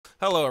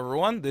Hello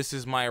everyone, this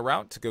is my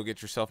route to go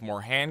get yourself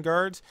more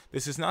handguards.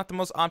 This is not the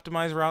most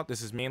optimized route.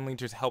 This is mainly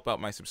to help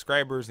out my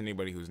subscribers,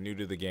 anybody who's new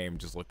to the game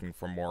just looking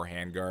for more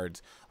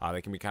handguards.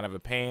 They can be kind of a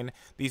pain.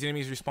 These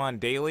enemies respawn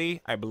daily,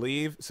 I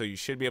believe, so you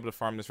should be able to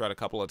farm this route a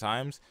couple of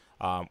times.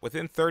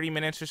 Within 30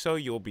 minutes or so,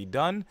 you'll be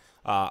done.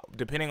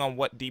 Depending on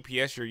what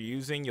DPS you're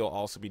using, you'll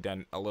also be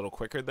done a little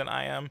quicker than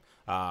I am.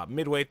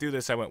 Midway through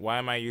this, I went, why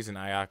am I using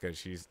Ayaka?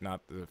 She's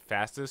not the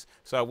fastest.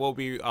 So I will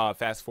be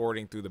fast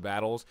forwarding through the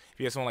battles. If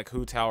you have someone like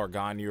Hu Tao or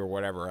Ganyu or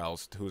whatever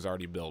else who's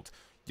already built,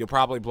 you'll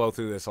probably blow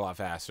through this a lot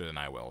faster than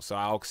I will. So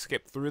I'll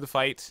skip through the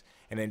fights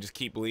and then just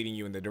keep leading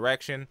you in the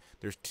direction.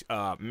 There's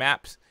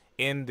maps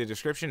in the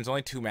description. There's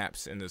only 2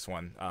 maps in this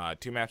one.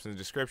 2 maps in the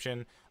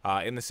description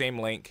in the same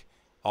link.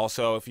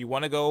 Also, if you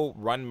want to go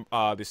run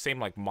the same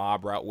like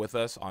mob route with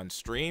us on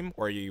stream,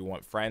 or you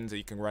want friends that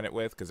you can run it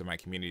with because my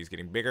community is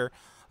getting bigger,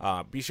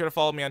 be sure to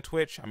follow me on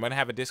Twitch. I'm going to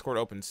have a Discord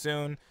open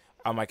soon.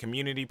 On my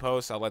community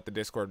posts, I'll let the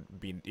Discord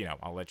be,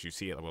 I'll let you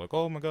see it. I'll be like,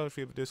 oh my gosh,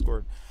 we have a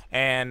Discord.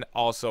 And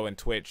also in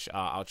Twitch,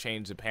 I'll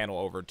change the panel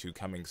over to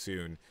coming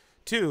soon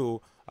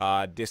to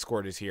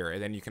Discord is here,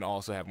 and then you can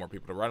also have more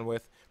people to run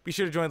with. Be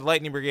sure to join the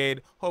Lightning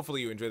Brigade. Hopefully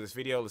you enjoy this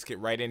video. Let's get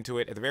right into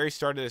it. At the very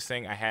start of this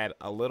thing, I had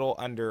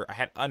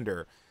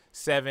under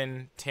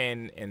 7,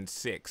 10, and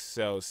 6.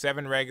 So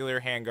 7 regular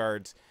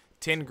handguards,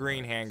 10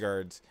 green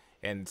handguards,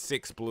 and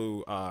 6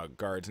 blue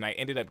guards. And I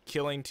ended up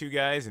killing 2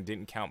 guys and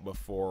didn't count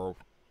before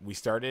we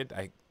started.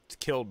 I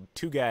killed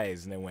 2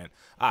 guys and then went,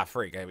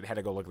 freak, I had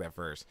to go look at that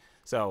first.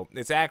 So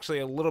it's actually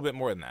a little bit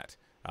more than that.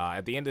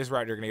 At the end of this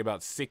route, you're going to get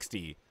about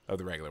 60 of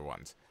the regular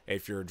ones.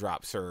 If your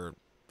drops are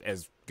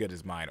as good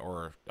as mine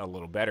or a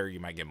little better, you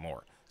might get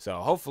more. So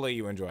hopefully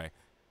you enjoy.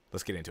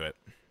 Let's get into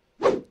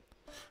it.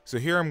 So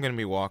here I'm going to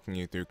be walking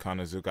you through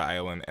Kanazuka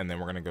Island, and then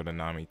we're going to go to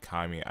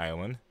Narukami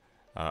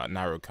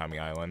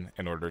Island,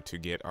 in order to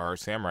get our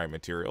samurai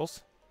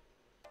materials.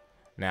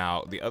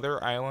 Now, the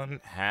other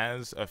island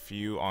has a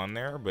few on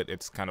there, but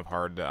it's kind of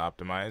hard to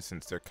optimize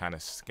since they're kind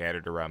of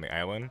scattered around the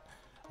island.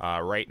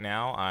 Right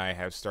now, I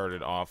have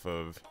started off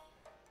of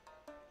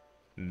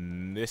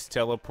this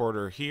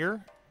teleporter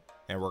here,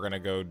 and we're going to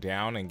go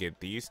down and get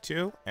these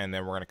 2, and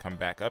then we're going to come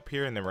back up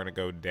here, and then we're going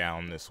to go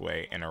down this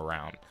way and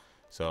around.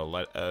 So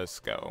let us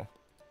go.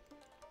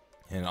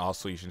 And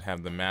also, you should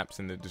have the maps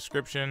in the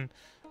description.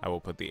 I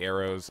will put the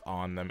arrows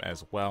on them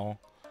as well.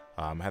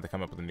 I had to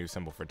come up with a new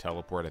symbol for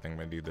teleport. I think I'm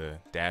going to do the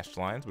dashed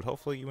lines, but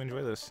hopefully you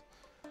enjoy this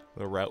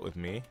little route with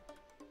me.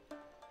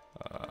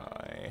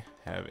 I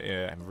have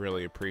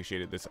really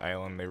appreciated this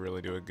island. They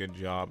really do a good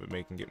job at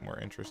making it more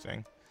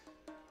interesting.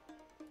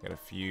 Got a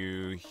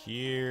few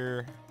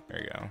here.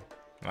 There you go.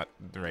 Not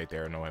right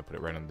there. No, I put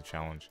it right on the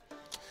challenge.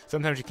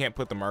 Sometimes you can't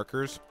put the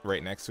markers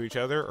right next to each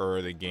other,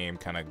 or the game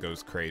kind of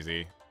goes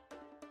crazy.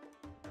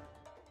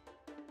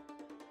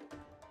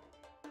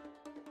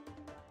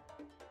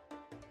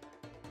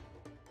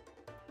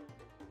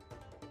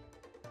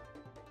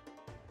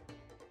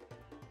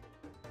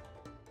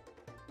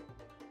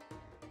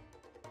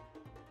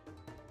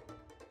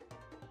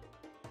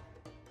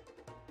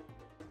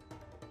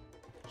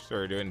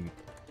 Started doing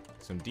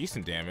some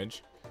decent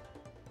damage.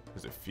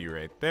 There's a few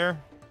right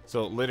there.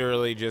 So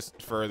literally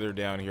just further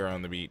down here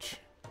on the beach.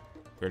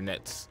 Your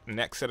next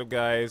set of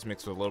guys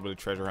mixed with a little bit of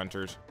treasure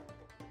hunters.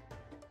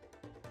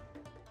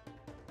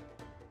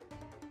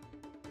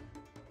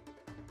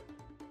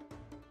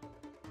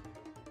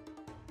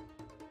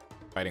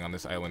 Fighting on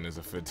this island is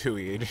a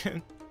Fatui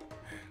agent.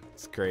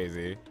 It's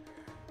crazy.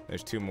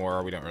 There's 2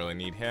 more. We don't really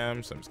need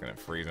him, so I'm just gonna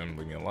freeze him,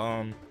 leave me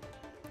alone.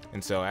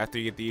 And so after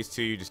you get these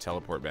 2, you just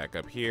teleport back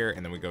up here,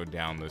 and then we go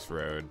down this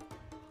road.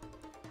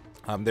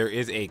 There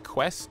is a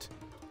quest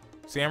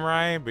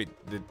samurai, but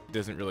it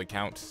doesn't really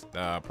count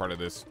part of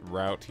this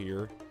route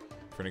here.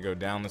 We're gonna go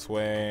down this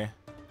way.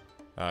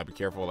 Be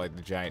careful, like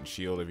the giant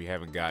shield, if you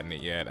haven't gotten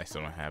it yet. I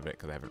still don't have it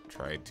because I haven't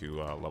tried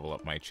to level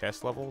up my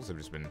chest levels. I've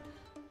just been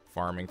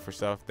farming for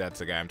stuff. That's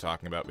the guy I'm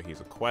talking about, but he's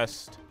a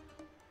quest.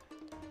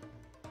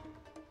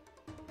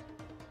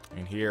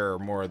 And here are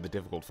more of the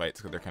difficult fights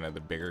because they're kind of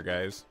the bigger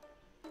guys.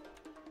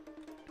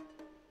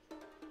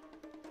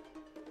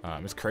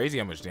 It's crazy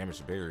how much damage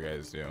the bigger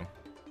guys do.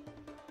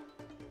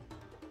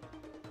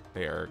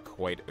 They are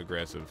quite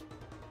aggressive.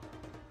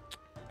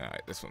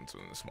 Alright, this one's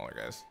one of the smaller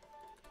guys.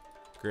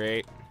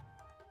 Great.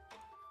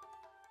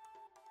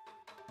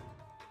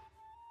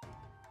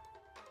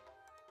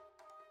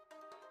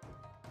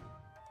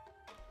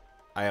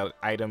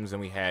 Items,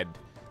 and we had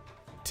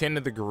 10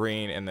 of the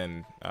green and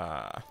then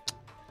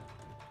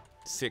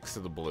 6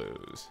 of the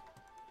blues.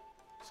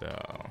 So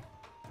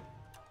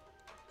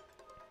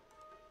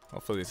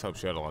hopefully this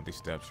helps you out a lot. These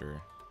steps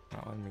are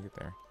not letting me get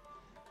there.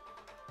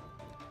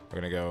 We're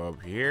gonna go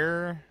up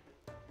here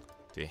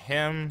to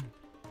him.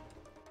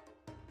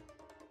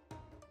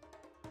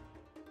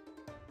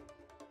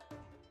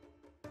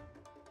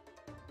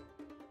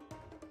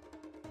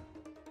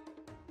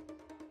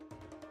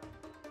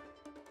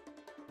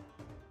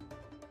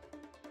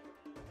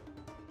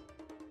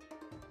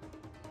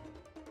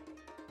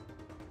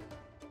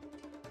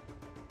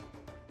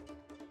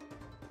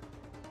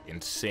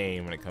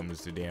 insane when it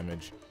comes to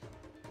damage.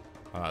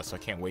 So I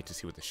can't wait to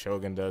see what the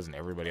Shogun does and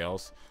everybody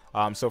else.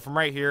 So from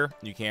right here,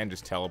 you can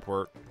just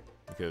teleport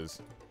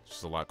because it's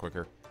just a lot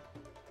quicker.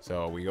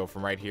 So we go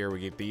from right here, we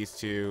get these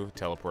two,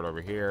 teleport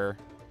over here.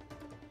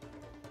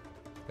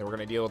 Then we're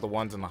going to deal with the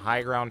ones on the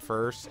high ground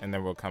first, and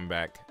then we'll come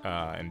back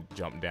and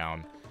jump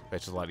down.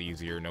 That's just a lot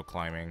easier, no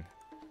climbing.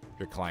 If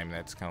you're climbing,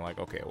 that's kind of like,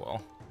 okay,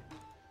 well,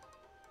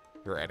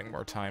 you're adding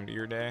more time to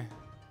your day.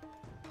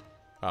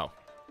 Oh.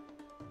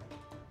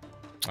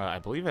 I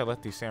believe I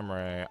left these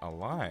samurai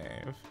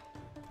alive,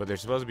 but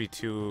there's supposed to be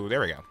two.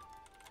 There we go.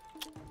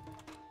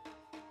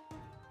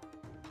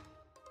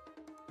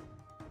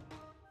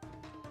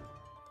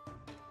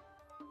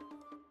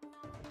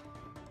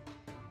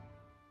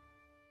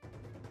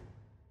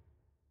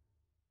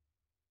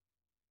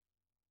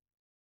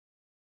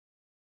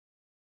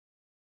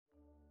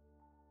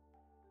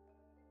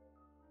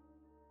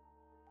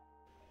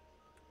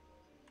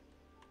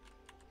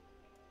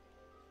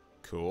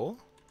 Cool.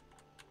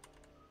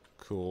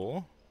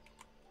 Cool.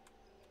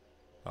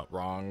 Oh,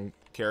 wrong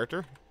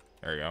character.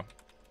 There you go.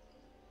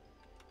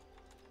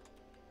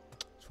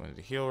 Just wanted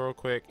to heal real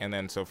quick. And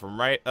then, so from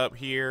right up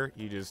here,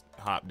 you just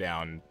hop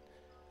down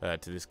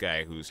to this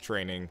guy who's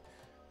training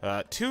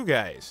two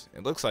guys.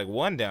 It looks like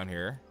one down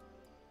here.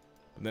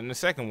 And then the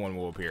second one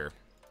will appear.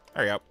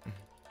 There you go.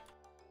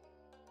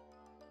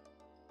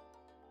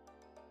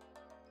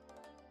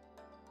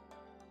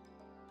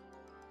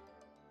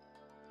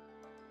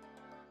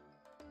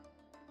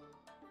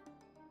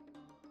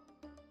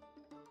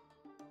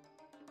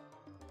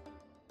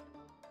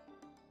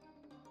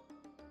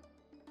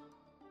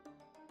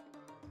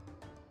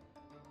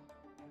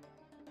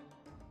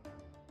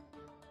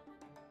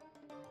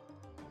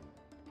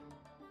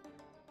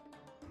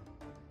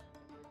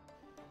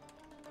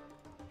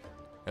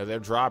 Their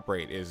drop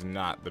rate is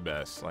not the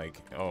best. Like,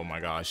 oh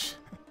my gosh.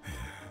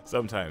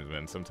 Sometimes,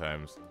 man,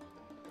 sometimes.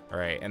 All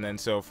right, and then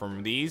so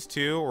from these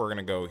two, we're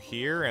gonna go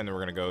here, and then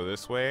we're gonna go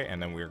this way, and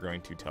then we're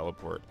going to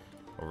teleport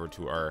over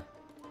to our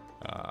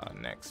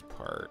next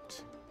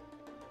part.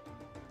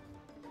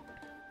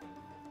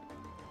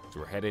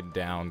 So we're headed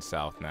down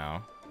south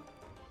now,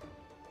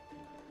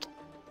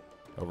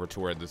 over to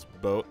where this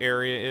boat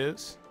area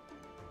is.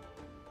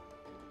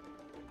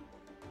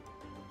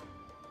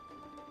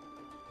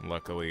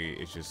 Luckily,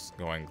 it's just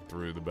going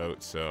through the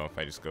boat, so if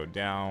I just go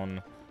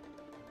down,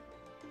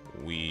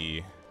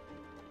 we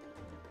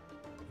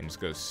can just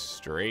go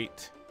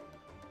straight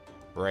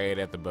right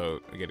at the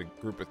boat. We get a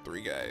group of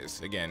 3 guys,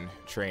 again,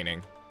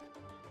 training.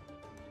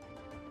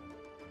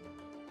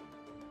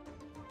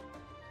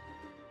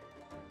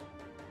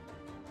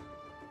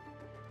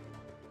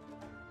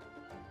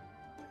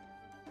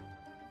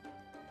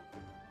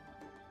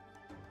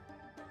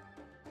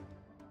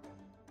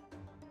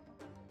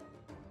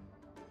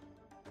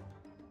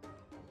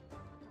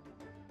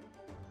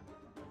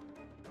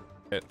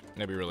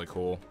 That'd be really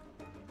cool.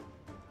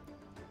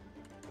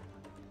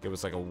 Give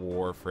us like a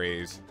war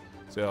phrase.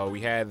 So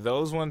we had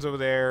those ones over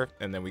there,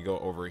 and then we go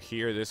over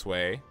here this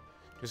way,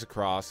 just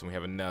across, and we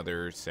have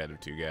another set of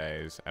 2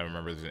 guys. I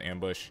remember there's an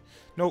ambush.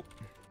 Nope.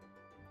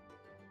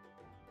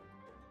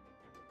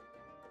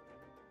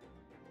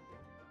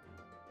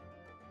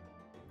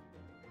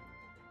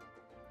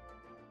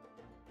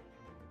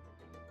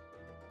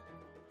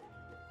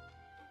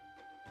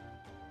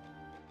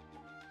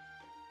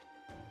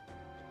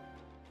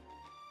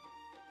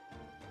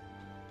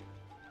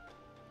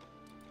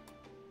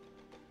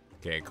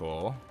 Okay,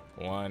 cool.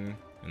 1,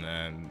 and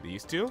then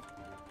these 2.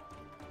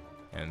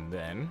 And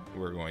then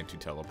we're going to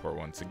teleport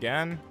once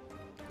again.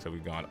 So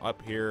we've gone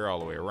up here, all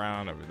the way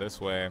around, over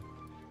this way.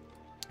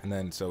 And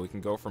then, so we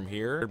can go from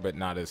here, but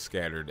not as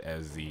scattered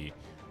as the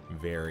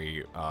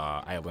very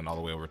island all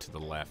the way over to the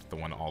left. The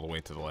one all the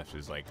way to the left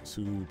is like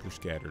super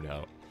scattered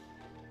out.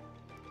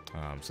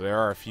 So there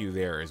are a few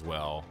there as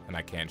well. And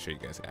I can show you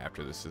guys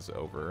after this is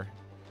over.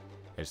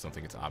 I just don't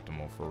think it's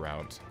optimal for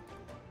routes.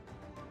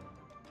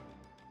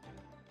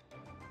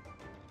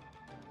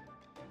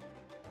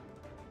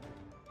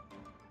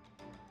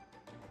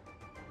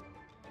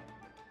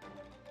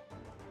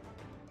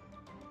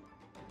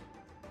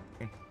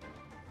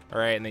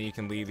 Alright, and then you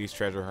can leave these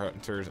treasure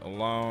hunters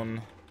alone.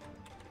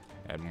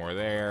 Add more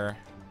there.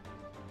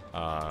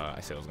 I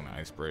said I was gonna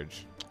ice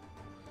bridge.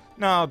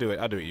 No, I'll do it.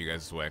 I'll do it you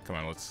guys' way. Come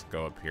on, let's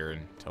go up here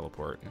and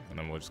teleport, and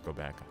then we'll just go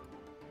back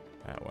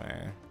that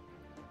way.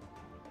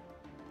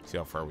 See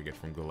how far we get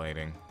from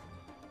gliding.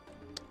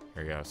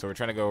 There we go. So we're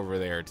trying to go over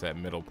there to that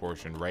middle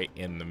portion, right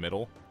in the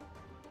middle.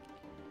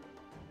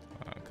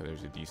 Because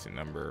there's a decent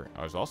number.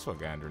 Oh, there's also a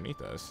guy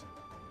underneath us.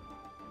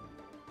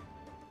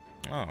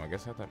 Oh, I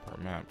guess I have that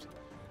part mapped.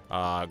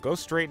 Go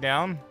straight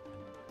down.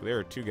 There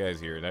are 2 guys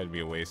here. That'd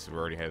be a waste. We're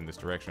already heading this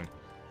direction.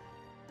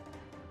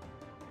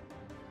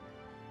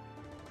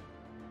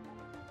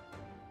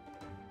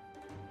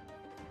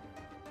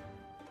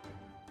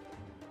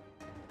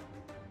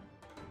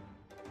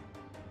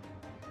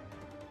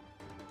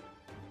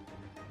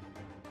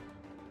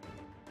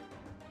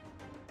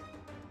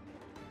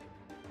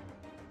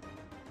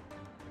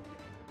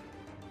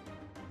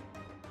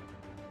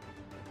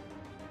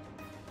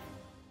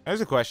 There's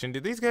a question.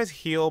 Did these guys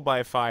heal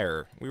by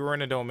fire? We were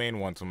in a domain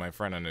once with my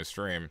friend on his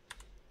stream.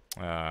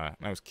 I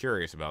was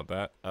curious about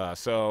that.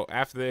 So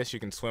after this, you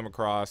can swim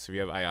across. If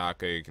you have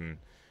Ayaka, you can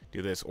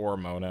do this, or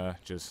Mona,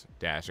 just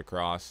dash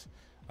across.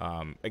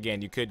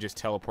 Again, you could just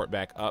teleport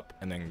back up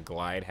and then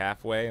glide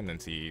halfway and then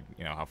see,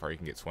 you know, how far you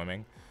can get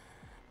swimming.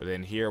 But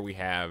then here we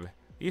have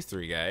these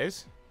three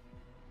guys.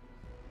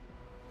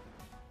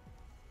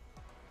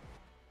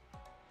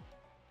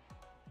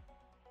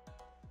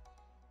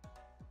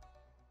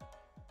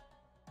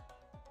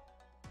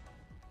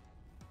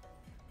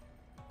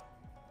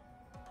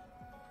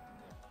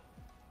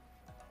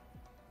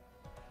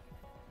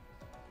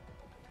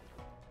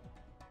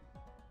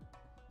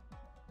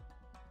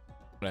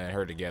 And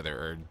her together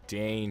are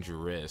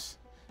dangerous.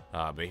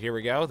 But here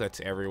we go. That's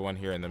everyone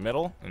here in the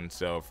middle. And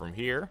so from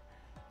here,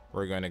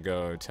 we're going to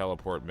go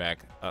teleport back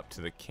up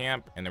to the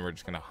camp. And then we're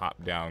just going to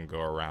hop down, go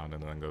around,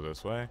 and then go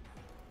this way.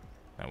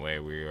 That way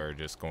we are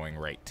just going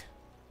right.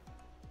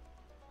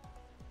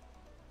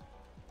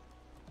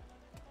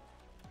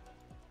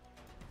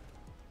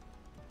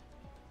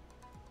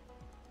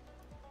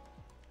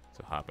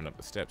 So hopping up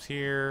the steps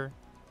here.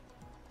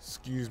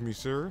 Excuse me,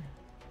 sir.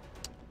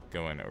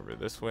 Going over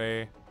this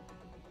way.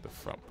 The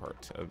front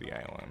part of the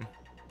island.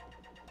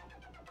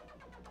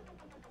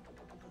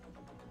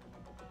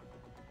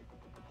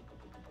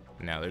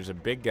 Now there's a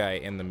big guy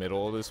in the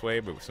middle of this way,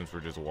 but since we're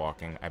just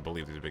walking, I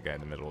believe there's a big guy in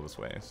the middle of this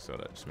way, so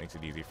that just makes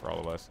it easy for all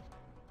of us.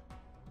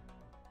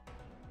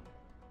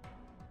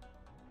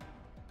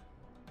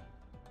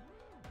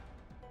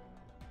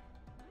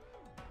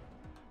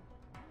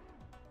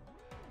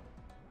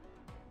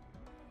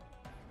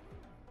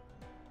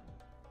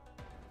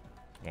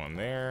 One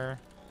there.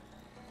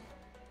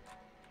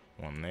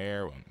 One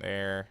there, one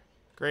there.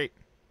 Great.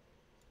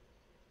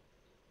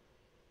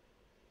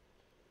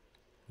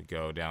 We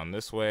go down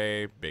this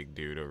way. Big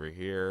dude over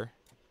here.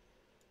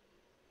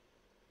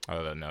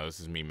 Oh, no, this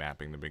is me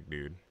mapping the big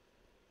dude.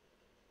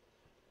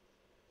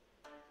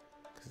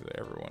 Because of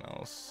everyone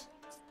else.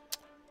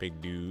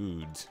 Big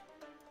dudes.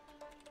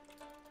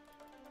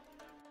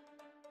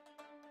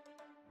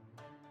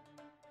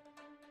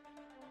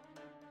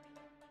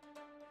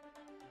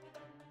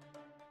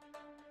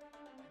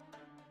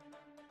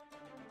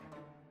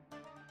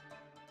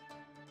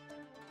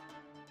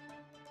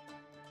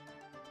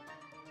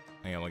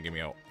 They only give me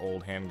an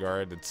old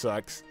handguard. That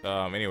sucks.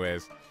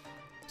 Anyways,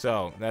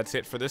 so that's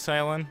it for this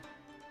island.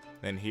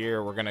 Then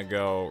here we're gonna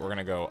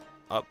go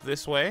up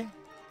this way,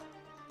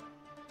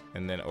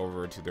 and then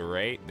over to the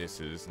right.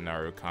 This is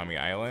Narukami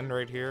Island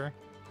right here.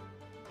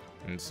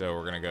 And so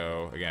we're gonna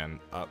go again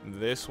up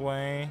this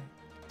way,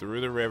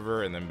 through the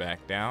river, and then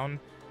back down.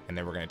 And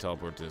then we're gonna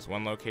teleport to this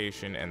one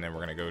location, and then we're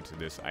gonna go to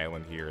this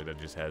island here that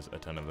just has a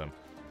ton of them.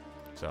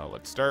 So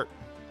let's start.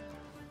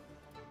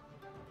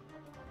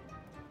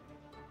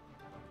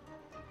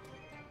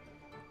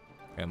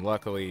 And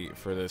luckily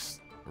for this,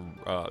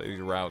 these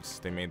routes,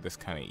 they made this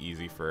kind of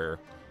easy for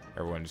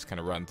everyone to just kind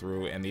of run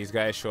through. And these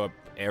guys show up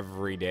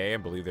every day. I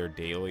believe they're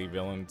daily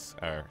villains,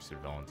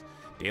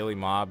 daily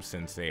mobs,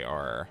 since they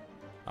are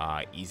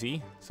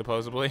easy,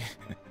 supposedly.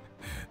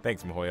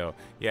 Thanks, Mihoyo.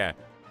 Yeah.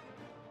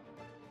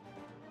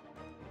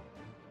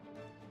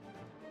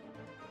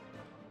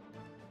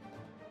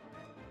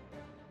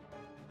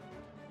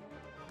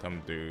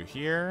 Come through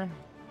here.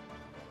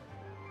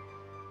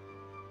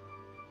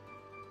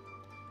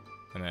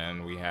 And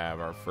then we have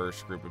our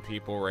first group of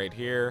people right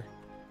here.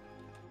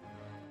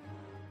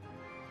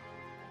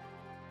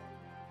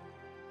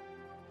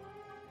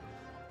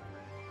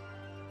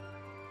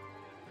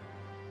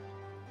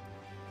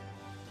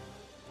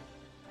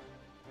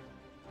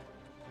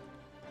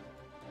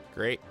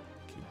 Great.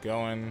 Keep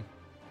going.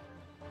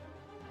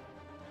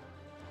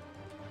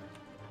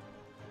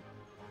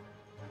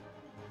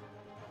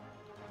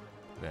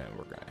 Then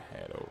we're going to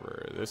head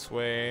over this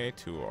way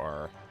to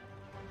our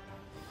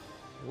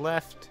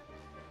left.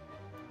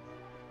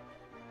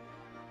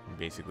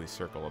 Basically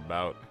circle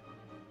about.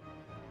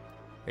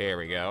 There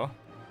we go.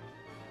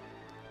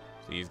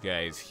 So these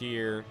guys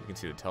here, you can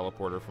see the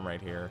teleporter from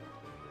right here.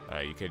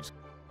 You could just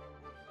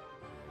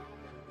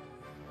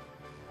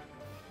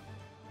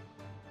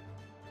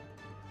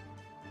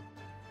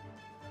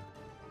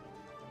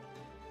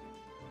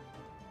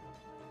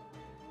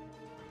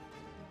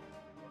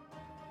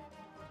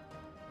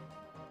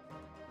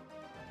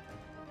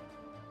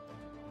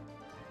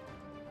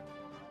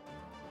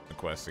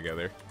quest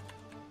together.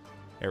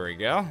 There we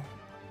go.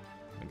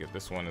 I'll get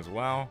this one as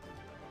well.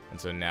 And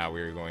so now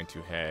we're going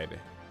to head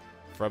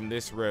from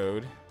this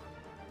road.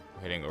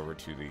 We're heading over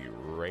to the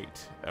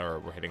right, or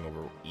we're heading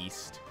over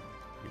east.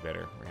 We're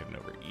heading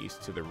over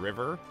east to the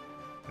river.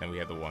 And then we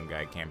have the one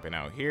guy camping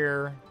out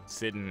here,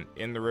 sitting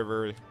in the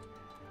river,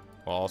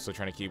 while also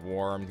trying to keep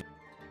warm.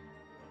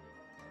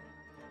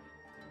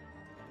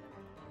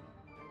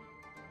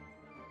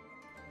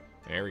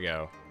 There we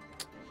go.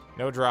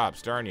 No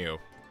drops, darn you.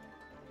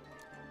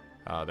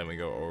 Then we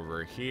go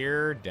over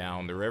here,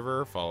 down the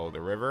river, follow the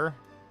river.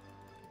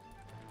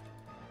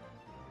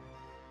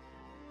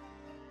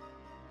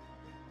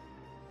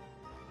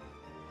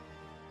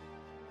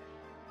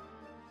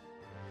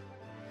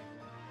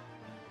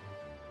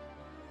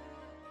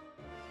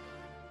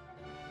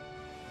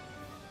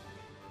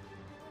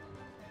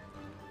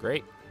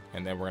 Great.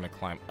 And then we're going to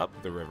climb up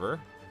the river.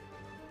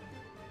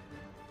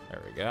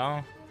 There we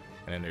go.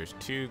 And then there's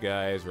 2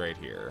 guys right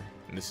here.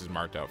 And this is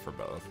marked out for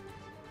both.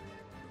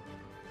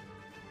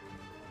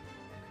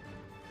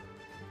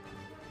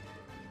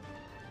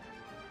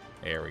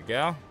 There we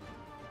go.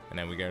 And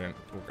then we're gonna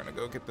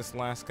go get this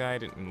last guy.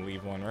 Didn't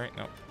leave one, right?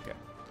 Nope. Okay.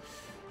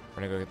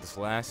 We're gonna go get this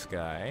last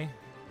guy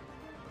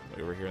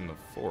over here in the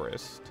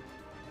forest.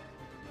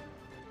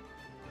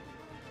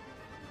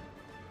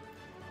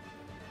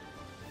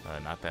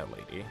 Not that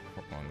lady.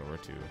 We're going over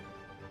to.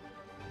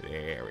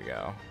 There we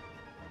go.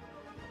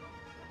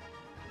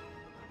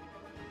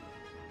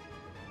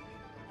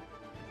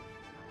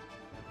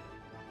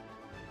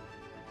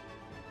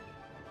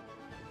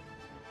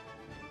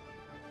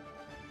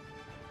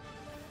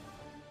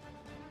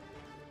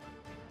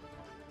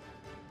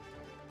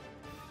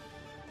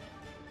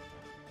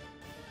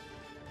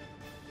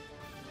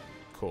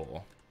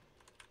 Cool.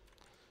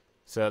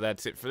 So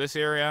that's it for this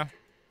area.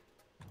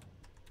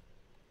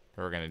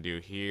 What we're going to do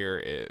here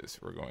is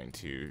we're going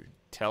to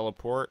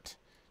teleport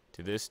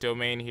to this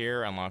domain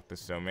here, unlock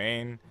this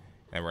domain,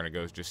 and we're going to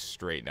go just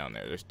straight down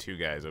there. There's 2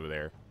 guys over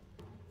there.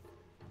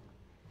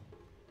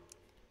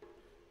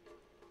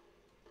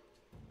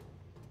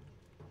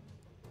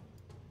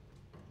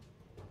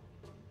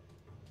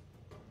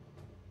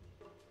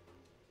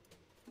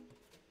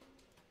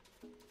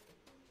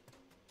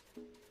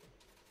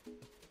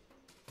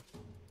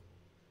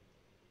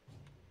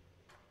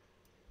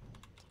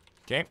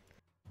 Okay.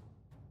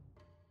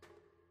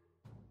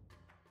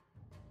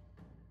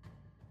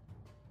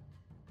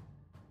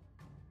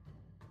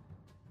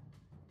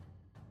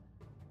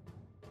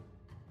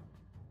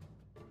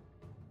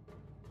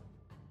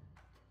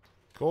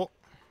 Cool.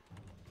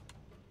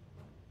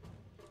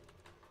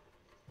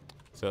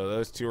 So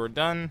those 2 are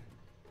done.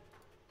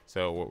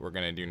 So what we're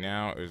going to do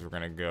now is we're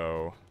going to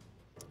go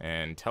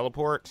and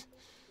teleport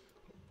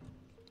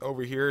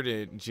over here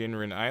to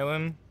Jinrin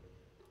Island.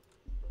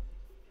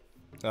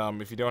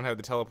 If you don't have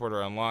the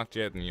teleporter unlocked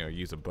yet, then,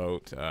 use a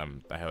boat. I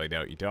highly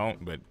doubt you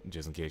don't, but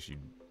just in case you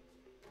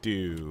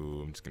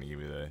do, I'm just going to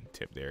give you the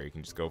tip there. You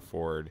can just go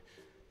forward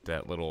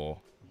that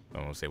little, I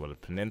don't want to say what, a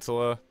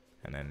peninsula,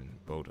 and then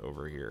boat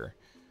over here.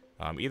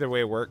 Either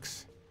way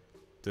works.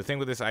 The thing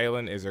with this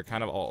island is they're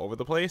kind of all over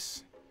the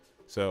place.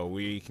 So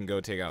we can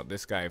go take out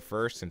this guy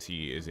first since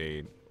he is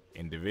a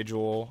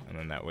individual, and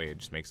then that way it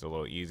just makes it a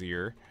little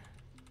easier.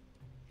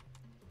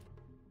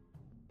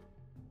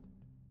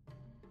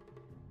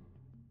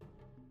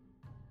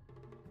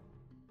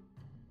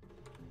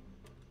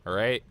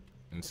 Alright,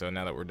 and so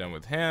now that we're done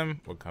with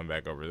him, we'll come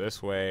back over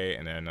this way,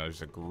 and then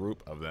there's a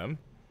group of them.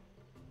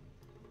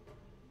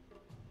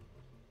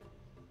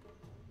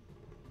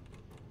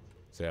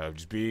 So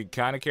just be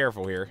kind of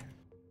careful here.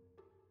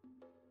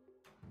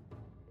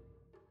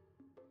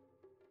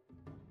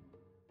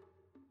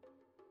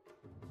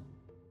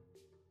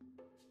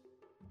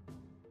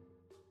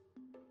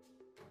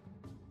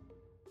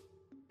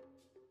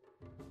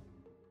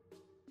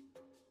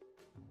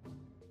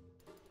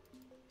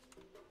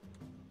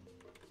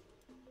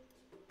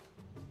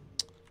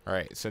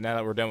 Alright, so now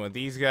that we're done with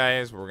these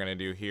guys, what we're going to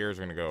do here is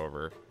we're going to go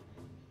over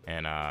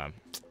and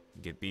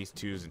get these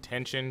 2's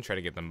attention, try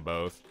to get them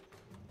both.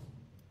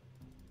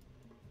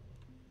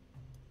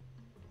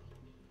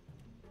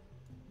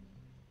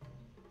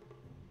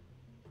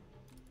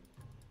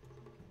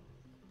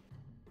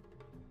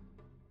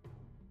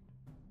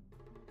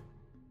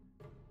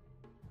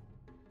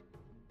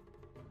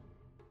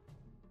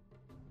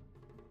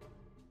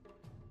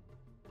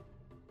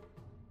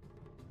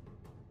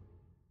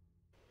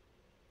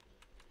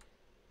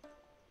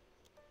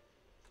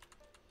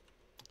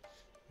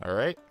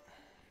 Alright,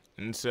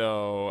 and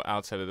so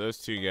outside of those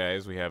 2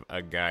 guys, we have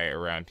a guy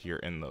around here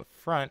in the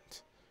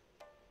front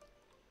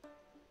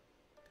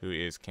who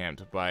is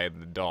camped by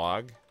the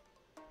dog.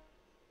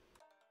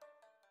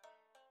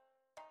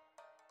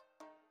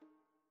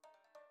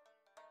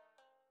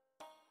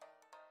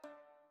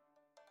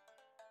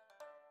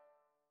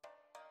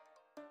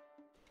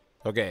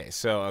 Okay,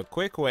 so a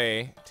quick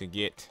way to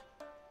get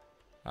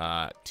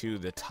to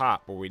the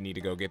top where we need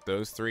to go get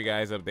those 3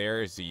 guys up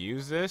there is to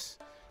use this.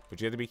 But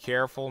you have to be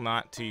careful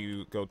not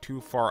to go too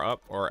far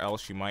up, or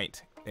else you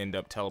might end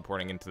up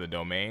teleporting into the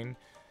domain.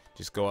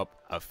 Just go up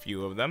a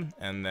few of them,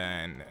 and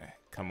then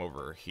come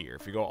over here.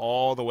 If you go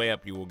all the way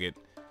up, you will get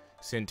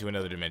sent to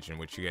another dimension,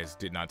 which you guys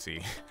did not see,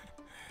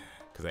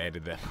 because I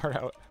edited that part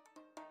out.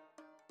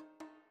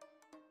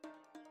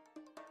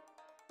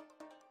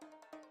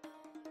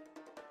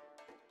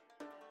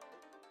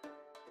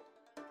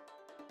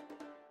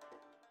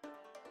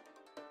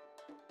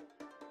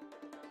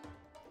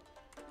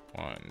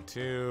 One,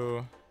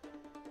 2,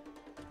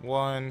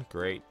 1,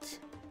 great.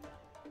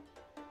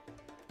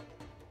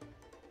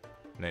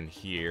 And then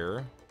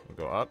here, we'll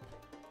go up.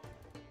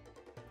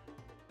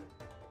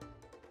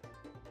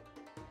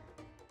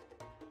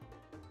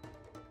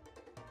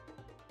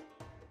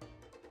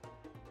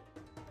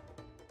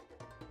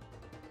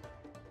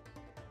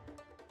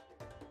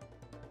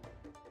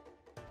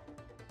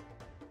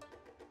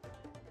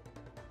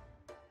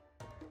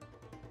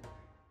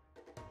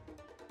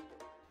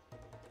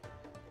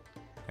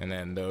 And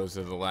then those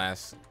are the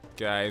last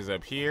guys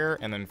up here.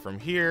 And then from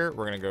here,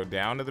 we're going to go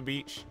down to the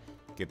beach,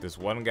 get this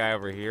one guy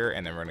over here,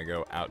 and then we're going to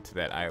go out to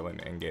that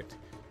island and get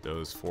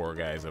those 4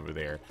 guys over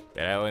there.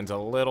 That island's a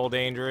little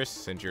dangerous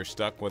since you're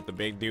stuck with the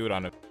big dude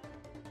on a...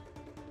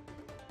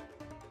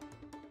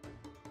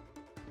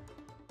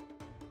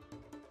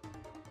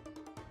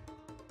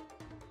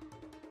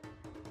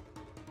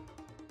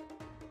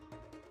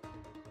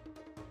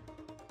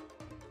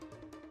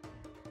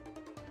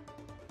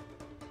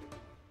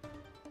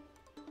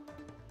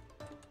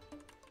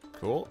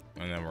 Cool.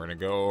 And then we're going to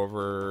go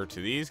over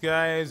to these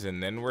guys,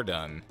 and then we're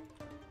done.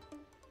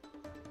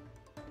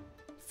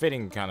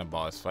 Fitting kind of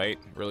boss fight.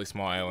 Really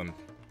small island.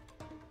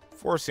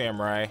 4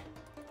 samurai.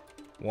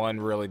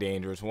 1 really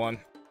dangerous one.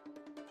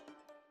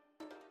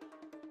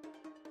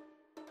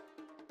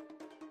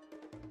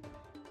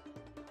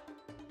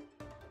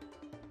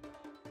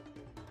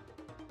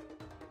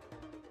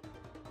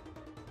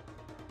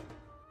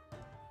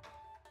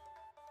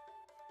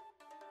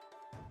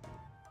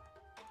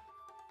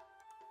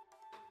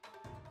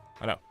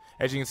 I know.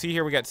 As you can see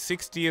here, we got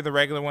 60 of the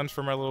regular ones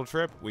from our little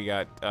trip. We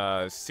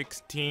got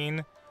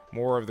 16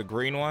 more of the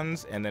green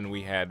ones, and then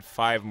we had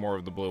 5 more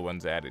of the blue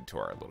ones added to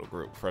our little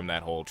group from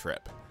that whole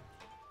trip.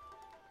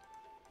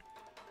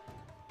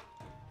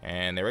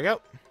 And there we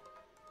go.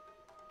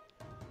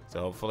 So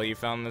hopefully you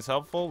found this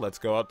helpful. Let's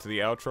go up to the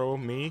outro,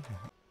 me.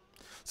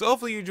 So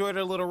hopefully you enjoyed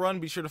our little run.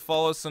 Be sure to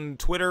follow us on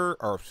Twitter.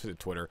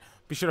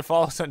 Be sure to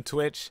follow us on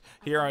Twitch,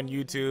 here on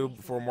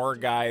YouTube for more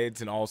guides,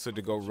 and also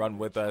to go run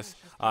with us.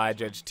 I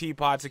judge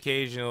teapots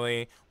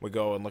occasionally. We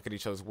go and look at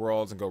each other's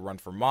worlds and go run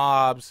for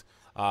mobs.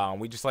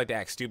 We just like to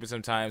act stupid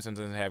sometimes.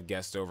 Sometimes have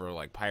guests over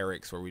like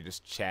Pyrex, where we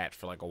just chat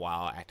for like a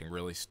while acting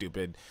really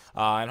stupid.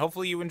 And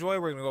hopefully you enjoy.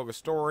 We're gonna go over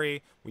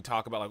story. We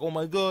talk about like, oh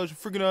my gosh, I'm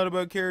freaking out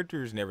about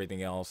characters and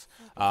everything else.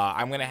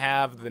 I'm gonna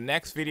have the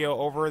next video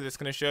over that's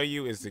gonna show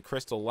you is the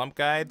crystal lump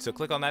guide, so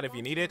click on that if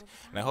you need it.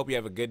 And I hope you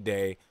have a good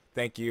day.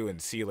 Thank you, and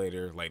see you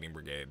later, Lightning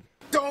Brigade.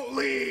 Don't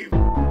leave!